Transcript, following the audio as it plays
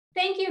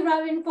Thank you,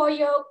 Robin, for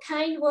your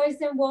kind words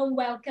and warm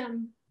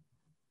welcome.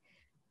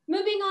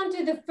 Moving on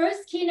to the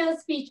first keynote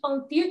speech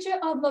on future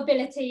of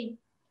mobility,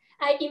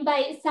 I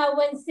invite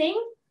Sarwant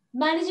Singh,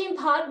 Managing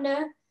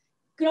Partner,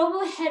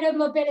 Global Head of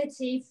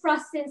Mobility,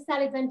 Frost &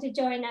 Sullivan, to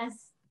join us.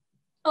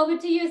 Over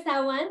to you,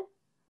 Sarwant.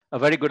 A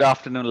very good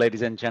afternoon,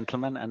 ladies and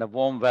gentlemen, and a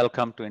warm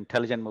welcome to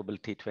Intelligent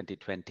Mobility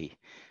 2020.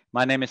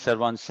 My name is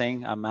Sarwant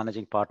Singh. I'm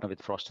Managing Partner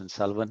with Frost &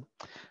 Sullivan.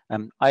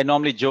 I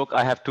normally joke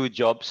I have two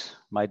jobs,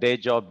 my day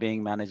job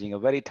being managing a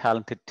very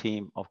talented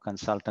team of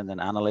consultants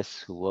and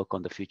analysts who work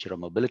on the future of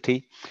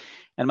mobility,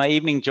 and my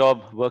evening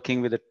job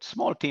working with a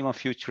small team of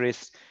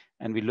futurists,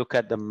 and we look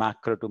at the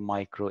macro to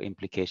micro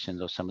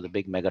implications of some of the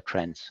big mega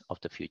trends of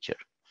the future.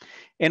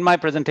 In my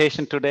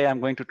presentation today, I'm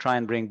going to try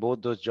and bring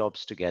both those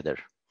jobs together.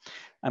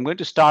 I'm going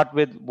to start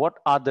with what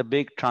are the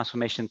big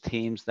transformation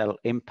themes that will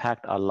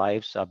impact our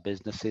lives, our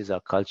businesses, our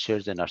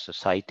cultures, and our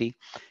society,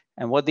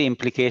 and what the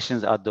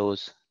implications are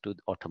those to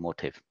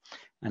automotive.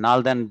 And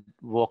I'll then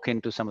walk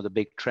into some of the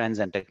big trends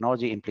and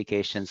technology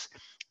implications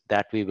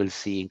that we will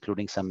see,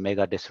 including some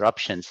mega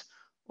disruptions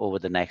over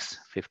the next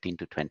 15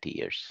 to 20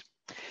 years.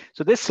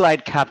 So this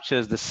slide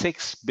captures the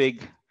 6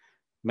 big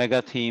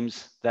mega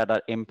themes that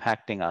are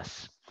impacting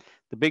us.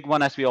 The big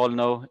one, as we all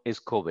know, is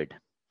COVID.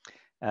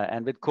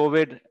 And with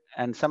COVID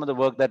and some of the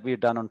work that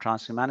we've done on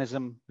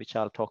transhumanism, which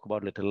I'll talk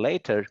about a little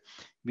later,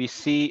 we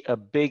see a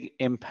big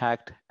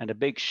impact and a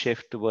big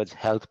shift towards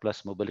health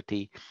plus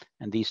mobility,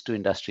 and these two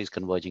industries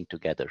converging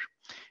together.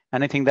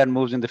 Anything that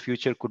moves in the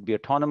future could be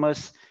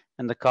autonomous,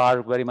 and the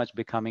car very much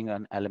becoming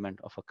an element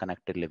of a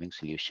connected living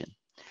solution.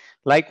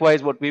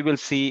 Likewise, what we will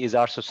see is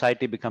our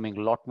society becoming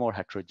a lot more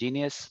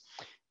heterogeneous,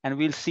 and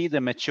we'll see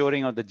the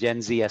maturing of the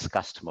Gen Z as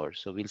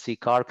customers. So we'll see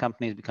car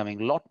companies becoming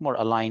a lot more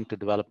aligned to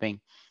developing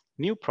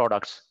new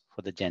products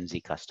for the Gen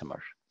Z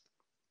customer.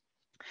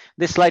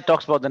 This slide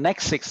talks about the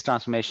next 6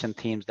 transformation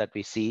themes that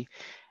we see,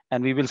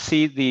 and we will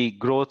see the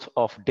growth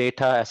of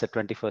data as a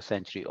 21st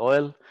century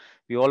oil.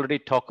 We already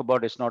talked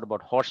about it's not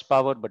about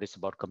horsepower, but it's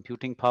about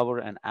computing power,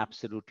 and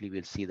absolutely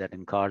we'll see that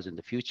in cars in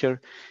the future.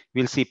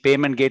 We'll see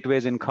payment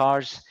gateways in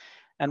cars,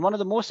 and one of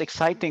the most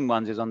exciting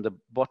ones is on the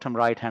bottom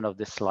right hand of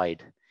this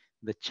slide,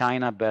 the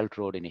China Belt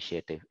Road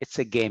Initiative. It's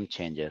a game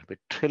changer with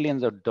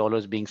trillions of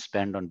dollars being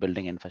spent on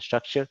building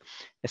infrastructure,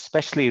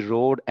 especially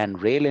road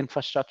and rail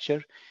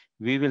infrastructure.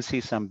 We will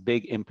see some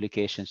big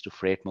implications to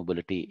freight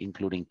mobility,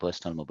 including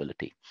personal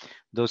mobility.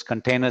 Those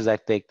containers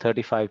that take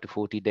 35 to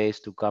 40 days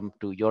to come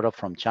to Europe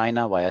from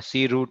China via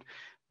sea route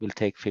will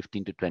take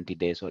 15 to 20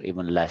 days or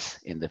even less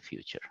in the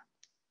future.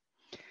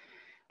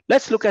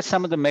 Let's look at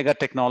some of the mega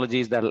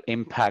technologies that will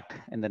impact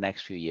in the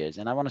next few years.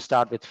 And I want to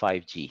start with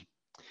 5G.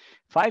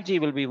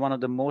 5G will be one of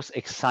the most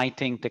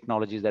exciting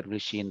technologies that we'll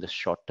see in the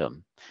short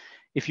term.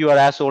 If you are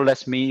as old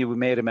as me, you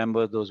may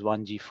remember those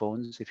 1G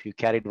phones. If you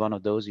carried one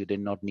of those, you did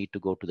not need to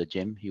go to the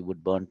gym. You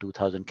would burn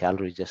 2,000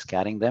 calories just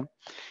carrying them.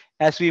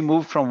 As we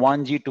move from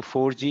 1G to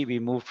 4G, we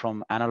move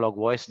from analog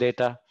voice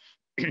data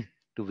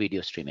to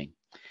video streaming.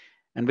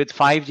 And with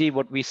 5G,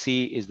 what we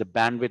see is the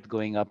bandwidth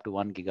going up to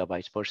 1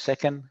 gigabytes per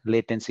second,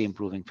 latency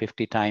improving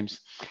 50 times,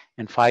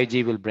 and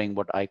 5G will bring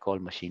what I call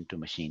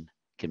machine-to-machine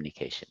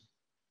communication.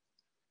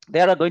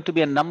 There are going to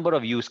be a number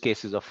of use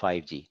cases of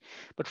 5G,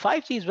 but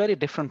 5G is very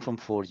different from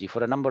 4G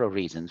for a number of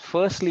reasons.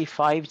 Firstly,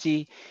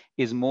 5G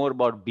is more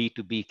about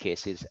B2B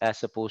cases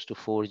as opposed to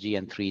 4G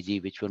and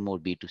 3G, which were more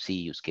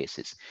B2C use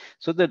cases.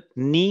 So the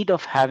need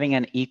of having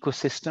an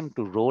ecosystem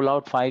to roll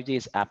out 5G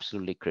is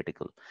absolutely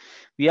critical.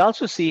 We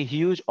also see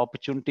huge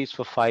opportunities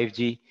for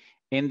 5G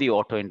in the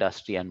auto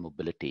industry and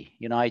mobility.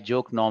 You know, I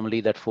joke normally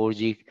that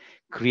 4G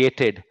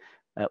created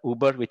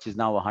Uber, which is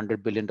now a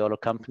 $100 billion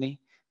company.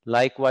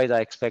 Likewise,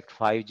 I expect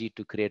 5G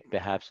to create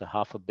perhaps a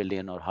 $500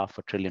 million or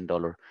 $500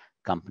 billion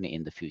company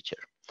in the future.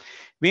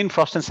 We in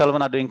Frost &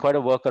 Sullivan are doing quite a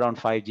work around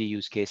 5G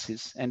use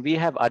cases, and we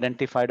have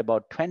identified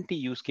about 20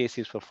 use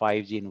cases for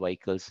 5G in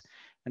vehicles,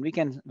 and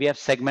we have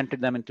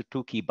segmented them into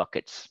 2 key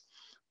buckets.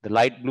 The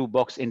light blue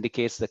box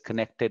indicates the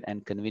connected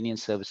and convenient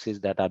services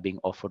that are being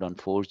offered on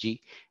 4G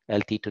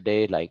LTE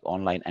today, like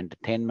online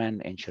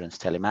entertainment, insurance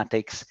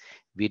telematics,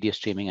 video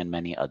streaming, and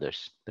many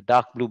others. The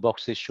dark blue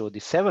boxes show the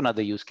 7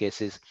 other use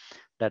cases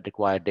that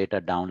require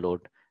data download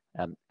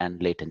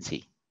and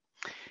latency.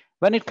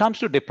 When it comes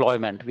to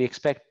deployment, we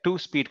expect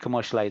 2-speed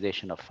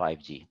commercialization of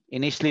 5G.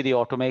 Initially, the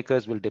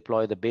automakers will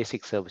deploy the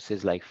basic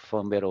services like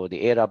firmware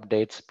over-the-air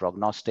updates,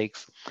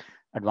 prognostics,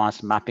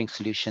 advanced mapping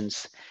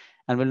solutions,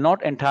 and will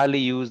not entirely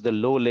use the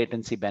low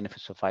latency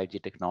benefits of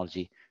 5G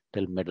technology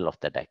till middle of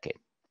the decade.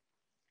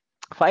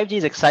 5G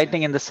is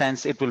exciting in the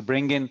sense it will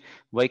bring in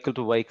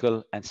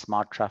vehicle-to-vehicle and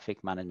smart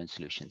traffic management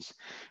solutions.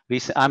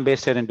 I'm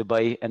based here in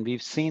Dubai, and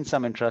we've seen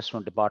some interest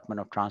from Department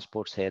of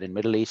Transports here in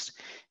Middle East,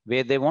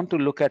 where they want to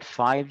look at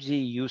 5G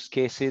use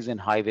cases in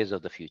highways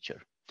of the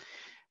future.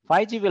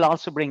 5G will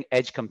also bring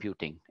edge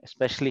computing,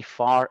 especially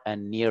far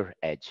and near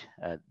edge,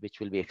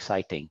 which will be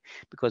exciting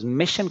because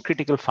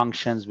mission-critical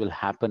functions will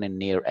happen in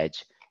near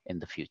edge in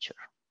the future.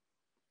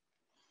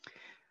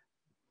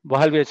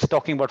 While we're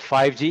talking about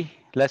 5G,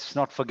 let's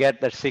not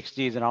forget that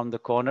 6G is around the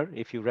corner.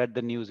 If you read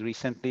the news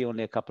recently,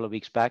 only a couple of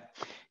weeks back,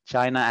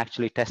 China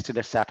actually tested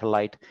a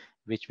satellite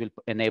which will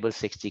enable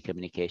 6G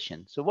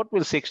communication. So what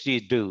will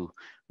 6G do?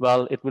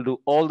 Well, it will do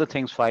all the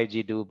things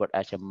 5G do, but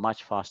at a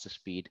much faster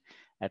speed,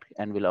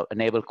 and will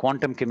enable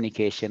quantum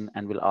communication,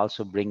 and will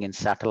also bring in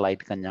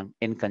satellite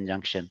in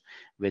conjunction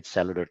with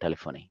cellular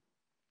telephony.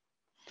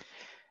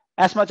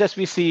 As much as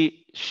we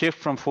see shift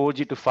from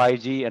 4G to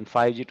 5G and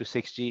 5G to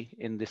 6G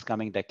in this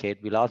coming decade,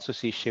 we'll also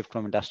see shift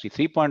from Industry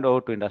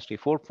 3.0 to Industry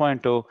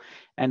 4.0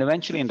 and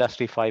eventually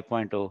Industry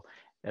 5.0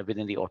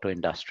 within the auto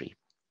industry.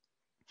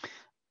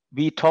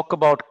 We talk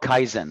about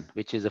Kaizen,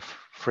 which is a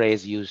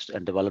phrase used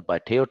and developed by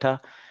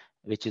Toyota,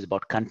 which is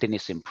about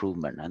continuous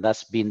improvement. And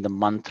that's been the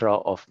mantra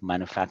of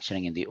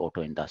manufacturing in the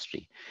auto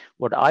industry.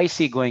 What I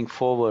see going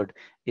forward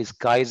is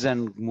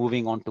Kaizen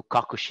moving on to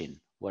Kakushin.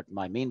 What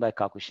I mean by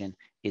Kakushin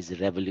is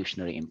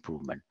revolutionary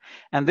improvement.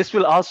 And this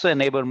will also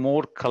enable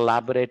more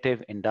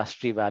collaborative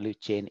industry value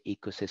chain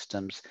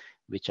ecosystems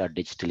which are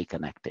digitally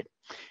connected.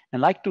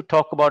 And I'd like to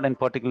talk about in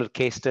particular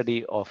case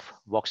study of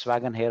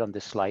Volkswagen here on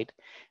this slide.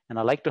 And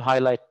I'd like to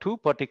highlight two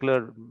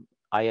particular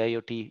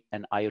IIoT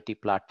and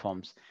IoT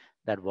platforms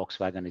that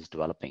Volkswagen is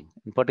developing.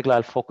 In particular,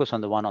 I'll focus on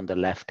the one on the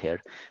left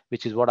here,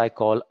 which is what I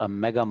call a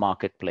mega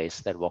marketplace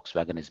that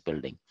Volkswagen is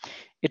building.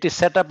 It is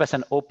set up as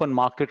an open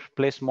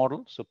marketplace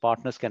model, so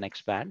partners can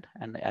expand.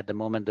 And at the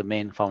moment, the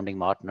main founding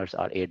partners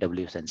are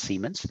AWS and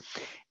Siemens.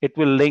 It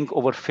will link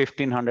over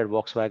 1,500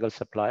 Volkswagen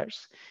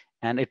suppliers,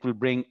 and it will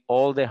bring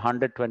all the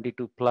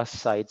 122 plus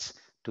sites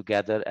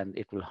together, and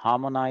it will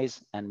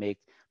harmonize and make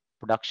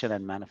production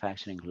and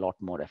manufacturing a lot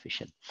more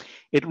efficient.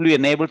 It will be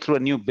enabled through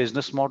a new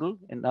business model.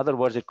 In other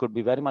words, it could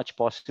be very much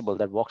possible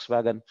that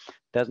Volkswagen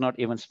does not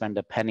even spend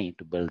a penny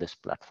to build this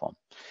platform.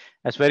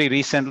 As very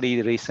recently,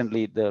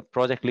 the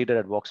project leader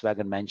at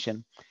Volkswagen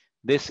mentioned,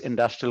 this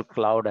industrial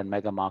cloud and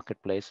mega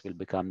marketplace will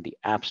become the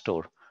app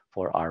store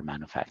for our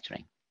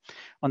manufacturing.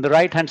 On the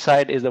right-hand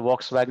side is the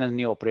Volkswagen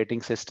new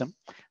operating system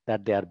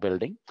that they are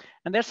building.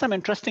 And there's some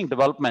interesting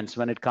developments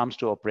when it comes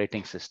to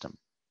operating system.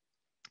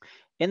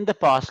 In the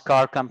past,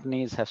 car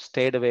companies have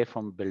stayed away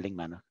from building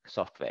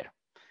software.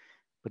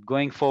 But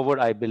going forward,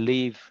 I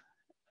believe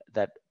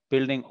that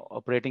building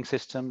operating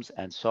systems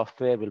and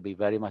software will be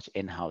very much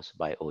in-house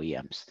by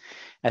OEMs.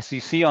 As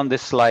you see on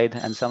this slide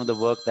and some of the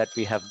work that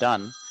we have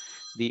done,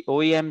 the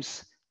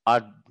OEMs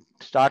are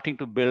starting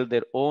to build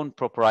their own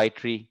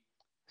proprietary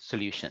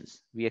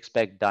solutions. We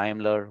expect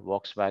Daimler,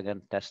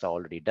 Volkswagen, Tesla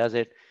already does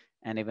it,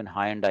 and even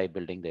Hyundai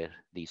building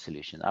these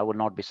solutions. I would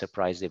not be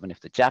surprised even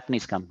if the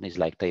Japanese companies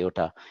like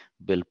Toyota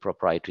build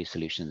proprietary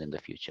solutions in the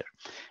future.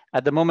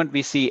 At the moment,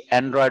 we see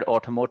Android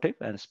Automotive,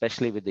 and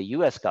especially with the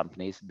US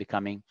companies,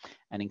 becoming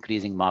an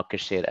increasing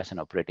market share as an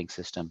operating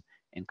system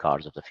in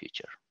cars of the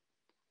future.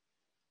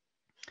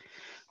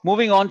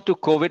 Moving on to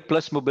COVID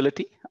plus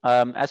mobility.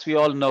 As we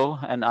all know,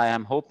 and I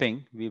am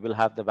hoping we will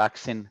have the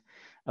vaccine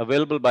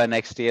available by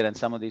next year, and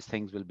some of these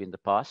things will be in the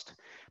past.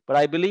 But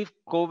I believe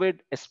COVID,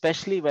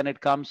 especially when it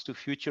comes to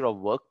future of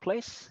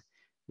workplace,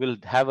 will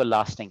have a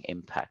lasting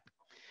impact.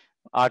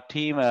 Our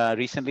team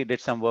recently did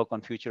some work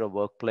on future of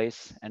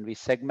workplace, and we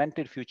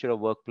segmented future of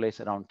workplace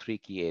around three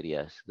key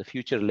areas: the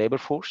future labor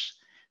force,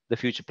 the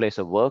future place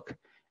of work,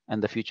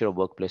 and the future of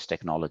workplace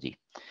technology.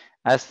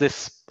 As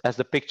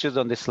the pictures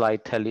on this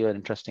slide tell you an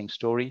interesting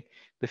story,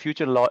 the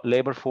future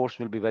labor force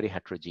will be very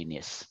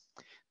heterogeneous.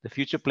 The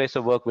future place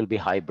of work will be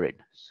hybrid.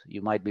 So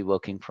you might be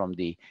working from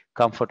the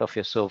comfort of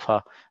your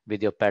sofa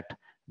with your pet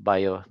by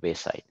your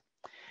wayside.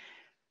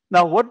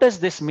 Now, what does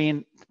this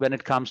mean when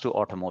it comes to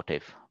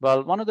automotive?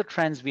 Well, one of the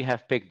trends we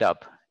have picked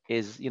up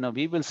is,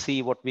 we will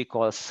see what we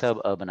call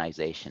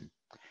suburbanization.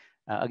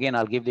 Again,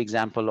 I'll give the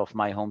example of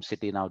my home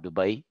city now,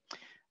 Dubai.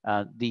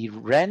 The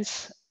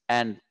rents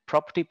and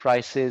property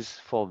prices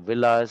for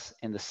villas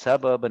in the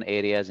suburban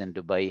areas in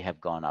Dubai have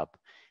gone up,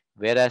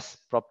 whereas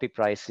property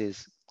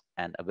prices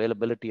and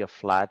availability of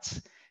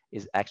flats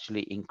is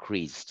actually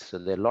increased. So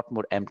there are a lot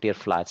more emptier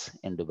flats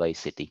in Dubai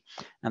city.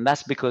 And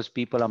that's because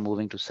people are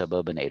moving to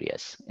suburban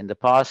areas. In the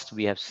past,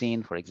 we have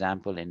seen, for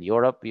example, in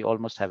Europe, we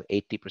almost have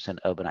 80%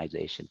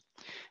 urbanization.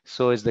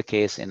 So is the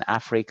case in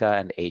Africa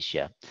and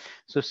Asia.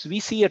 So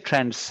we see a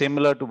trend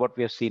similar to what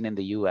we have seen in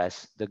the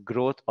US, the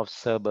growth of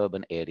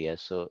suburban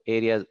areas. So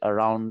areas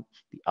around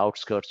the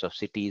outskirts of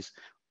cities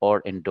or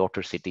in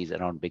daughter cities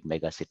around big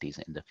mega cities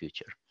in the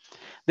future.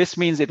 This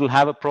means it will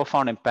have a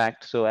profound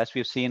impact. So as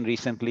we've seen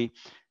recently,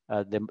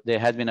 there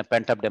has been a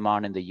pent-up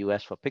demand in the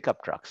US for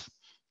pickup trucks.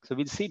 So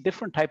we'll see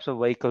different types of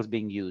vehicles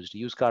being used.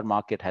 Used car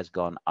market has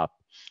gone up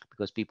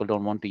because people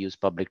don't want to use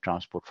public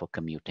transport for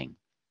commuting.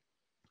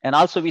 And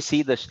also we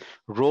see the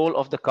role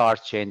of the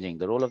cars changing.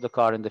 The role of the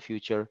car in the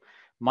future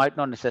might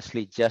not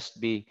necessarily just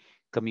be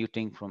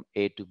commuting from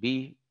A to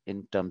B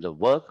in terms of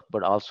work,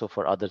 but also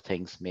for other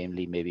things,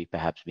 mainly maybe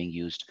perhaps being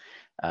used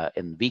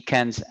in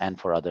weekends and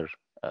for other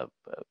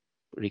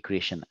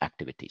recreation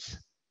activities.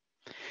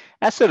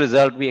 As a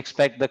result, we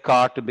expect the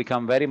car to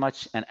become very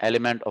much an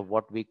element of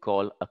what we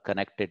call a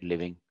connected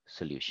living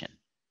solution.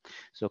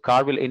 So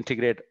car will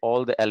integrate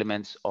all the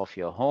elements of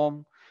your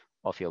home,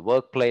 of your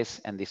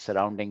workplace, and the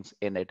surroundings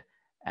in it,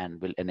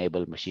 and will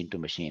enable machine to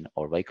machine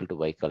or vehicle to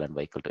vehicle and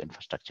vehicle to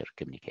infrastructure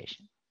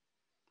communication.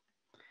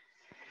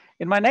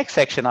 In my next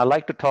section, I'd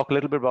like to talk a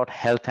little bit about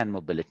health and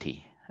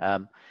mobility.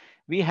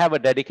 We have a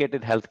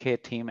dedicated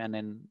healthcare team, and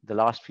in the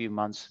last few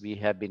months, we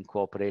have been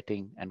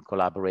cooperating and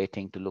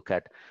collaborating to look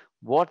at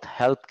what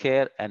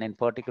healthcare and in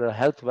particular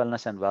health,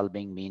 wellness, and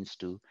well-being means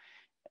to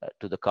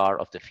the car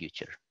of the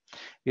future.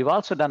 We've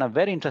also done a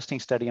very interesting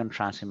study on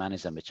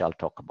transhumanism, which I'll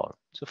talk about.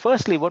 So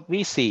firstly, what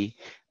we see,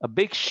 a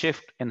big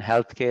shift in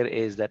healthcare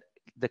is that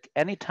the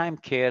anytime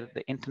care,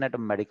 the internet of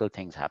medical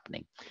things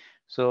happening.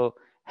 So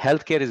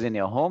healthcare is in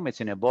your home,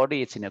 it's in your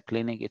body, it's in your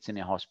clinic, it's in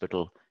your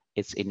hospital,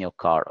 it's in your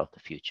car of the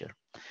future.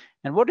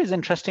 And what is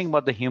interesting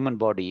about the human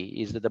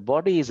body is that the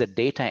body is a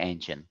data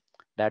engine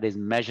that is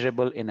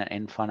measurable in an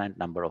infinite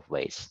number of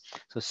ways.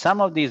 So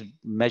some of these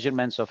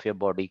measurements of your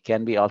body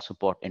can be also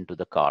put into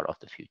the car of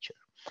the future.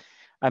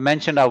 I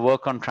mentioned our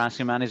work on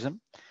transhumanism.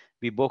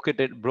 We broke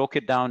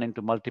it down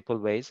into multiple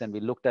ways, and we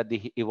looked at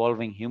the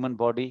evolving human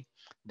body,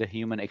 the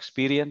human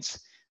experience,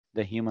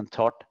 the human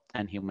thought,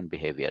 and human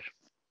behavior.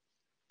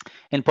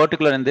 In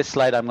particular, in this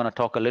slide, I'm going to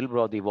talk a little bit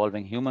about the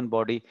evolving human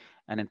body,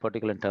 and in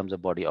particular in terms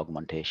of body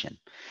augmentation.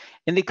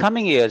 In the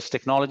coming years,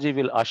 technology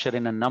will usher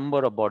in a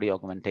number of body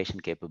augmentation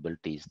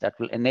capabilities that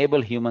will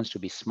enable humans to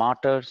be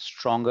smarter,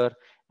 stronger,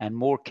 and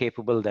more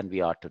capable than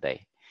we are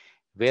today.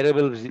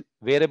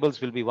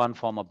 Wearables will be one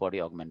form of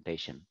body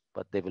augmentation,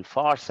 but they will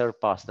far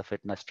surpass the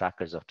fitness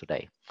trackers of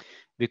today.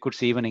 We could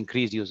see even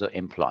increased use of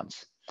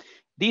implants.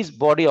 These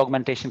body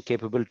augmentation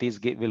capabilities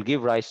will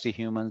give rise to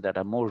humans that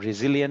are more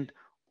resilient,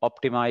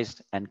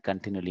 optimized, and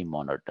continually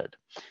monitored.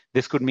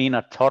 This could mean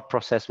a thought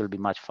process will be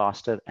much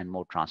faster and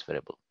more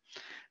transferable.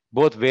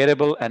 Both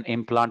wearable and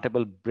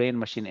implantable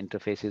brain-machine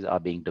interfaces are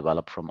being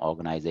developed from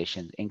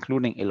organizations,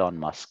 including Elon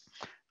Musk.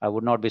 I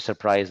would not be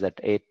surprised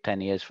that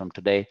 8-10 years from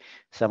today,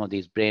 some of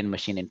these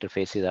brain-machine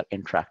interfaces are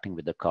interacting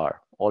with the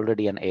car,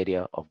 already an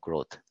area of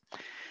growth.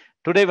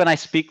 Today, when I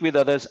speak with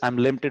others, I'm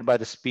limited by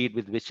the speed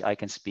with which I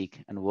can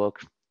speak and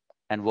work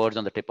and words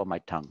on the tip of my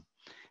tongue.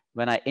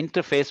 When I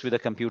interface with a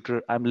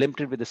computer, I'm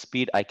limited with the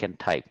speed I can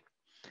type.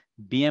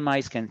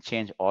 BMIs can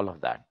change all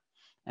of that.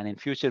 And in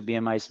future,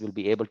 BMIs will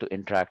be able to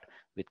interact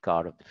with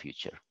car of the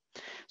future.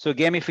 So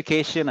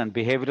gamification and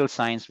behavioral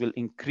science will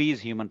increase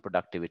human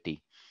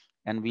productivity.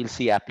 And we'll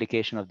see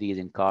application of these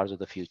in cars of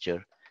the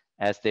future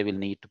as they will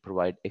need to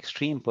provide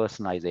extreme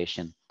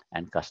personalization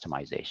and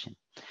customization.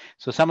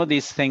 So some of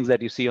these things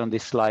that you see on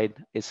this slide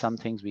is some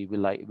things we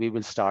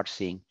will start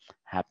seeing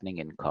happening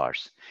in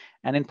cars.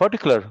 And in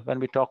particular, when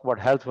we talk about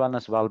health,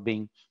 wellness,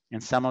 well-being,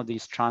 and some of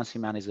these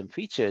transhumanism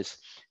features,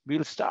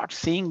 we'll start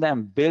seeing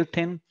them built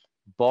in,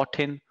 bought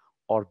in,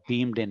 or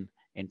beamed in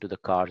into the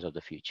cars of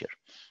the future.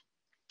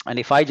 And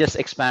if I just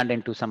expand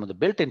into some of the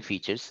built-in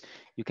features,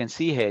 you can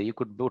see here, you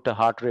could put a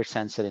heart rate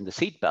sensor in the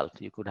seat belt.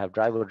 You could have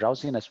driver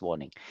drowsiness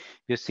warning.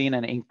 We've seen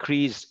an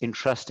increased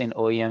interest in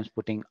OEMs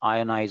putting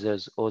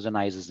ionizers,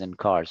 ozonizers in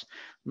cars.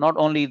 Not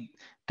only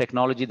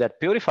technology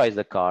that purifies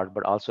the car,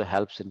 but also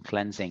helps in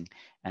cleansing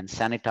and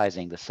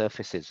sanitizing the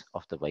surfaces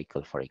of the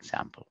vehicle, for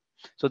example.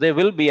 So there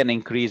will be an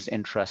increased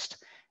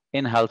interest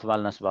in health,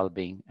 wellness,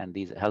 well-being, and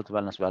these health,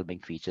 wellness, well-being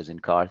features in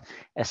cars,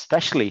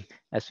 especially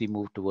as we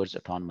move towards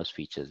autonomous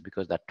features,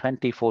 because that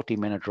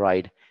 20-40-minute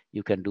ride,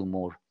 you can do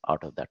more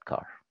out of that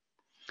car.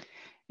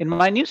 In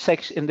my new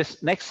section, in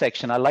this next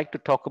section, I'd like to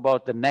talk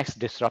about the next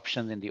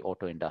disruptions in the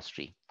auto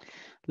industry.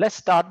 Let's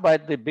start by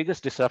the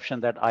biggest disruption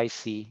that I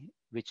see,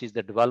 which is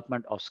the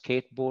development of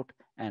skateboard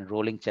and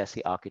rolling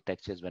chassis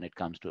architectures when it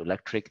comes to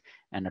electric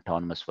and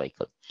autonomous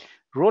vehicle.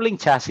 Rolling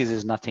chassis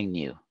is nothing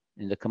new.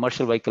 In the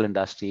commercial vehicle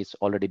industry, it's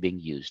already being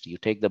used. You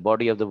take the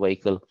body of the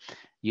vehicle,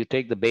 you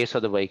take the base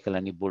of the vehicle,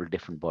 and you build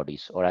different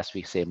bodies, or as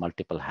we say,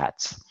 multiple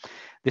hats.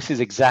 This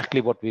is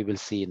exactly what we will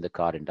see in the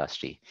car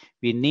industry.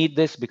 We need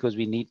this because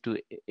we need to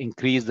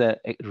increase the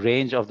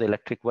range of the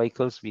electric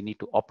vehicles. We need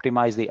to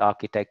optimize the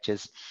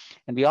architectures.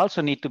 And we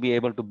also need to be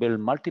able to build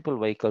multiple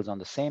vehicles on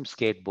the same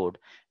skateboard,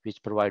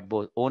 which provide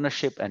both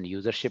ownership and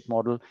usership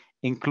model,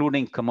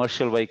 including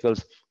commercial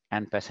vehicles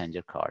and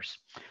passenger cars.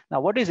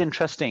 Now, what is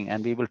interesting,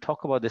 and we will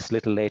talk about this a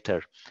little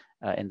later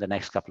in the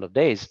next couple of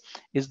days,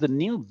 is the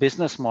new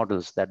business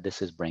models that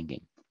this is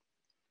bringing.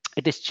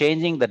 It is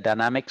changing the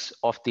dynamics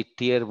of the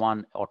tier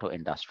one auto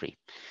industry.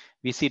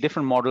 We see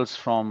different models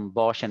from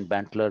Bosch and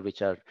Benteler,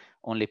 which are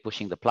only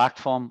pushing the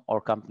platform, or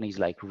companies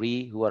like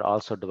RE, who are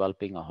also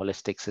developing a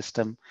holistic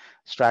system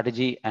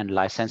strategy and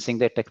licensing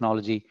their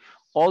technology,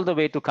 all the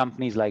way to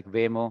companies like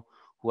Waymo,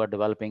 who are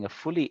developing a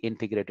fully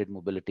integrated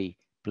mobility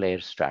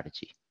player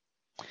strategy.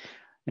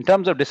 In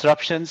terms of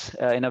disruptions,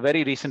 in a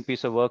very recent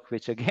piece of work,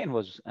 which again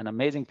was an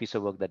amazing piece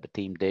of work that the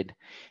team did,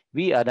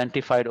 we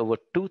identified over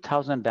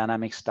 2,000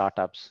 dynamic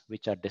startups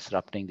which are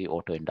disrupting the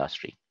auto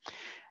industry.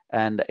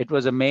 And it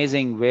was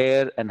amazing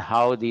where and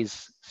how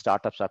these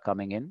startups are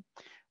coming in.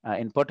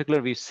 In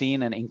particular, we've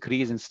seen an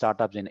increase in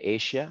startups in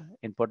Asia,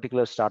 in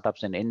particular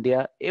startups in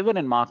India, even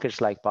in markets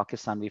like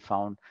Pakistan, we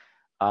found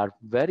are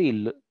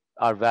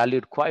are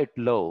valued quite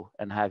low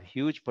and have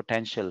huge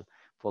potential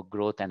for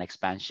growth and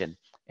expansion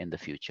in the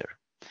future.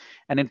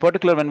 And in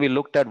particular, when we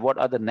looked at what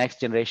are the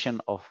next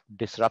generation of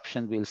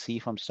disruptions we'll see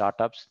from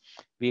startups,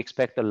 we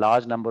expect a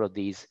large number of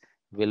these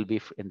will be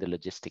in the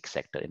logistics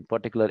sector, in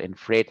particular in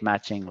freight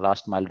matching,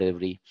 last mile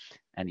delivery,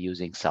 and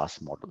using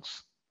SaaS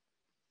models.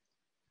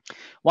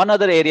 One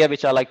other area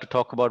which I like to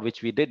talk about,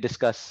 which we did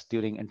discuss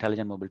during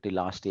Intelligent Mobility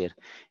last year,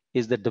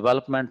 is the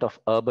development of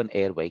urban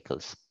air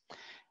vehicles.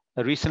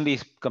 A recently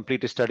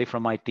completed study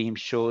from my team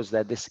shows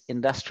that this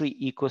industry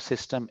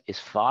ecosystem is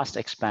fast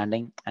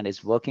expanding and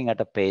is working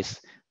at a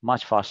pace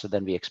much faster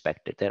than we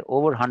expected. There are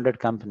over 100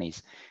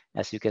 companies,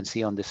 as you can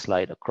see on this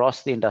slide,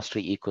 across the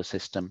industry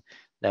ecosystem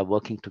that are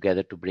working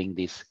together to bring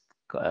these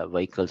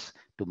vehicles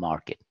to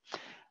market.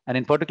 And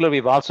in particular,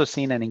 we've also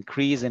seen an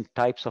increase in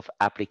types of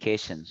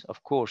applications.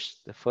 Of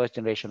course, the first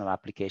generation of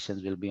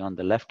applications will be on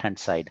the left-hand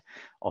side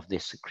of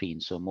this screen.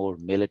 So more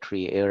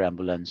military, air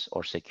ambulance,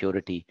 or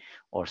security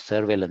or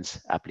surveillance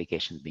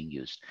applications being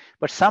used.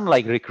 But some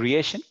like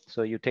recreation.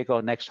 So you take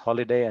our next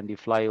holiday and you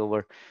fly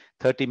over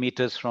 30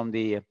 meters from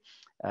the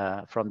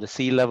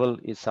sea level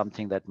is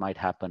something that might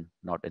happen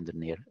not in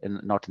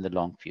the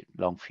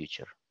long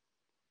future.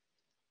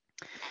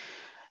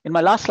 In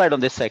my last slide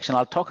on this section,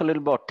 I'll talk a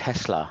little about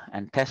Tesla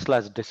and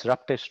Tesla's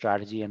disruptive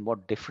strategy and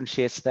what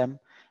differentiates them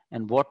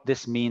and what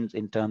this means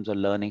in terms of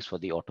learnings for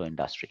the auto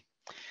industry.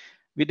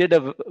 We did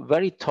a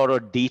very thorough,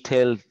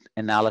 detailed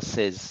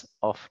analysis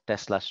of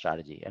Tesla's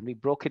strategy, and we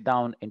broke it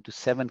down into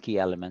 7 key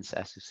elements,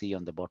 as you see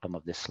on the bottom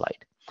of this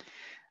slide.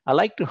 I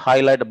like to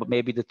highlight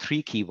maybe the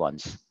 3 key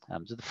ones.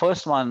 So the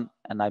first one,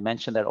 and I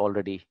mentioned that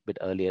already a bit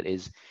earlier,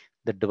 is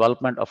the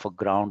development of a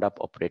ground-up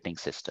operating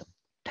system.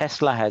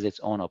 Tesla has its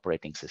own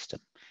operating system.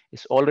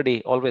 It's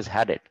always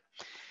had it.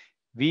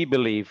 We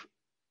believe,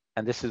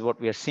 and this is what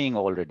we are seeing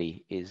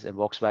already, is and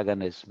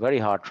Volkswagen is very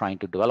hard trying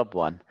to develop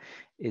one,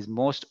 is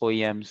most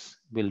OEMs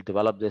will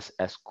develop this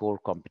as core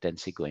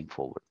competency going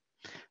forward.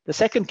 The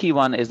second key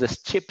one is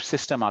this chip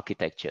system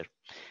architecture.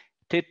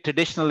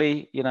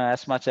 Traditionally,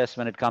 as much as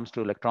when it comes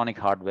to electronic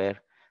hardware,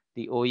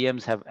 the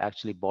OEMs have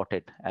actually bought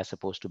it as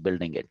opposed to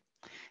building it.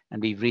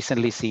 And we've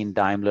recently seen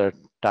Daimler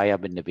tie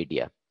up with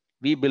NVIDIA.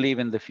 We believe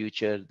in the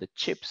future, the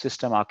chip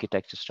system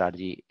architecture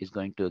strategy is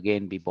going to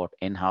again be bought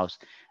in-house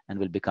and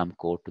will become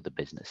core to the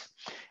business.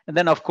 And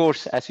then, of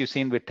course, as you've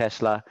seen with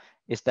Tesla,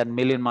 is that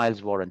million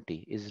miles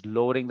warranty is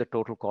lowering the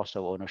total cost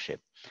of ownership.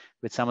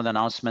 With some of the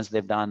announcements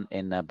they've done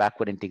in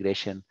backward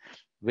integration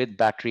with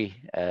battery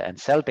and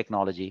cell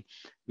technology,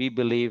 we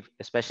believe,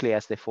 especially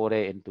as they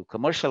foray into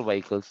commercial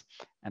vehicles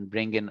and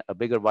bring in a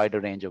bigger, wider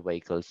range of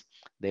vehicles,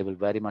 they will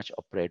very much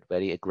operate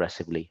very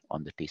aggressively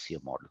on the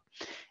TCO model.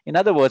 In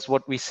other words,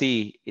 what we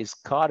see is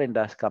car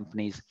industry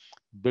companies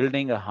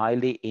building a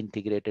highly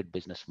integrated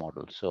business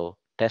model. So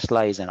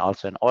Tesla is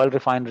also an oil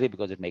refinery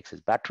because it makes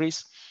its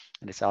batteries,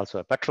 and it's also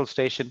a petrol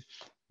station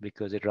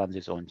because it runs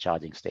its own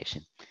charging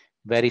station.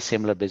 Very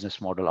similar business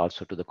model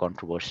also to the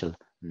controversial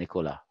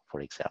Nikola,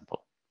 for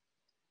example.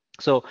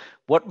 So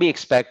what we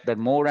expect that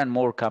more and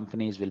more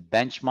companies will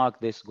benchmark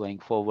this going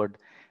forward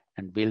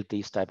and build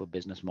these type of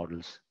business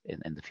models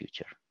in the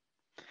future.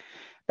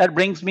 That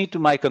brings me to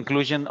my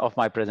conclusion of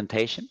my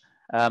presentation.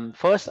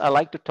 First, I'd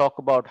like to talk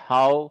about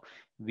how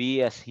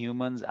we as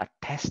humans are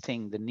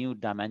testing the new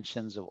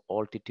dimensions of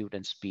altitude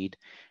and speed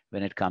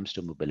when it comes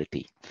to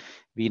mobility.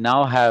 We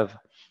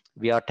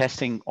are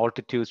testing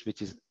altitudes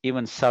which is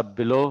even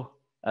below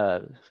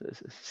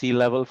sea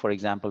level, for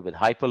example, with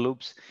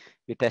hyperloops.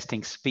 We're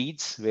testing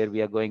speeds where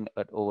we are going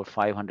at over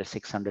 500,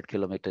 600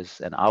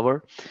 kilometers an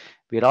hour.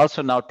 We're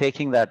also now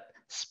taking that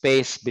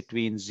space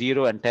between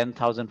 0 and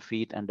 10,000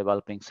 feet and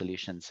developing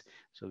solutions.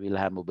 So we'll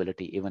have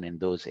mobility even in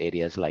those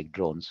areas like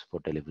drones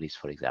for deliveries,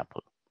 for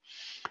example.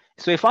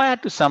 So if I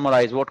had to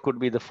summarize what could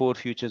be the 4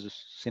 future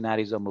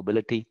scenarios of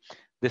mobility,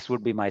 this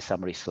would be my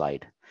summary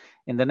slide.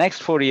 In the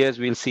next 4 years,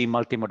 we'll see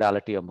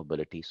multimodality of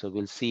mobility. So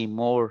we'll see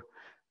more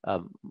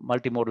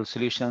multimodal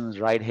solutions,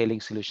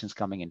 ride-hailing solutions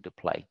coming into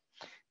play.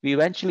 We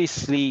eventually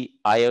see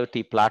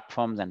IoT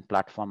platforms and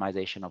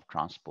platformization of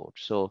transport.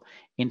 So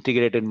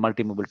integrated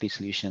multi-mobility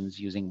solutions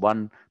using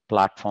one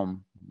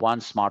platform,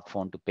 one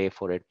smartphone to pay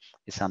for it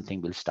is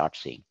something we'll start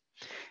seeing.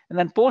 And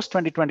then post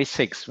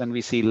 2026, when we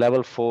see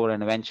level 4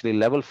 and eventually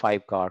level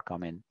 5 car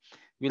come in,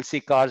 we'll see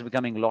cars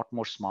becoming a lot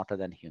more smarter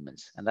than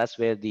humans. And that's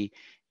where the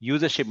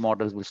usership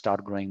models will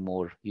start growing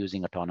more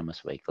using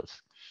autonomous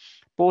vehicles.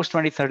 Post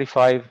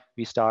 2035,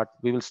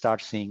 we will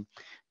start seeing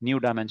new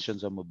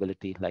dimensions of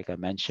mobility, like I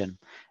mentioned,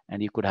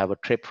 and you could have a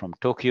trip from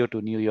Tokyo to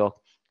New York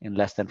in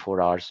less than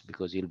 4 hours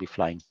because you'll be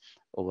flying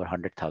over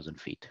 100,000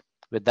 feet.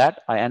 With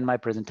that, I end my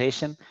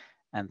presentation,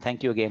 and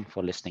thank you again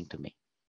for listening to me.